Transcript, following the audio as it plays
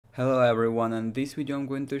Hello everyone, and in this video I'm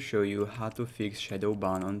going to show you how to fix shadow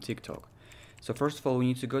ban on TikTok. So first of all, we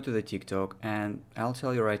need to go to the TikTok, and I'll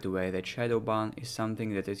tell you right away that shadow ban is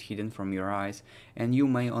something that is hidden from your eyes and you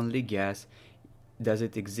may only guess does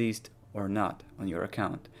it exist or not on your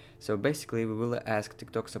account. So basically we will ask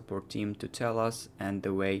TikTok support team to tell us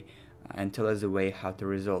tell us the way how to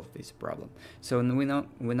resolve this problem. So we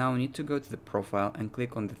now need to go to the profile and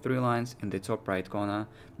click on the three lines in the top right corner.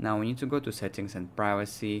 Now we need to go to settings and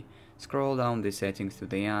privacy, scroll down the settings to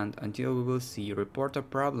the end until we will see report a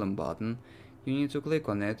problem button. You need to click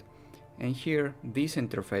on it, and here this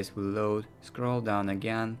interface will load. Scroll down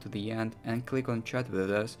again to the end and click on chat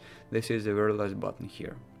with us. This is the very last button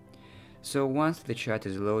here. So once the chat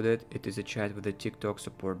is loaded, it is a chat with the TikTok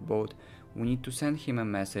support bot. We need to send him a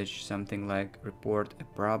message, something like report a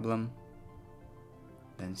problem,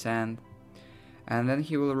 then send, and then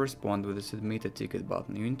he will respond with the submit a ticket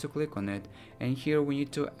button. You need to click on it, and here we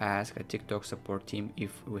need to ask a TikTok support team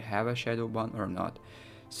if we have a shadow ban or not.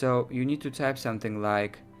 So you need to type something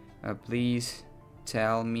like please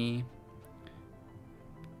tell me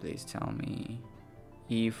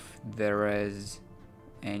if there is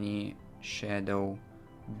any shadow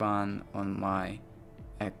ban on my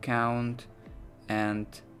account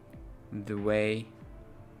and the way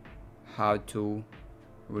how to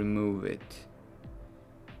remove it.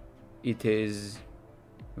 It is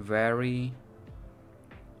very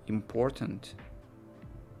important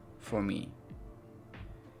for me,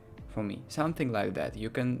 something like that.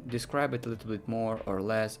 You can describe it a little bit more or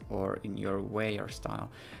less, or in your way or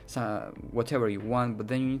style, so whatever you want, but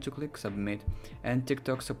then you need to click submit, and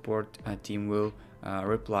TikTok support team will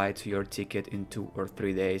reply to your ticket in 2 or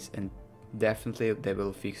 3 days, and definitely they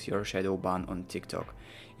will fix your shadow ban on TikTok.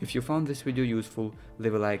 If you found this video useful,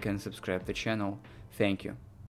 leave a like and subscribe the channel. Thank you.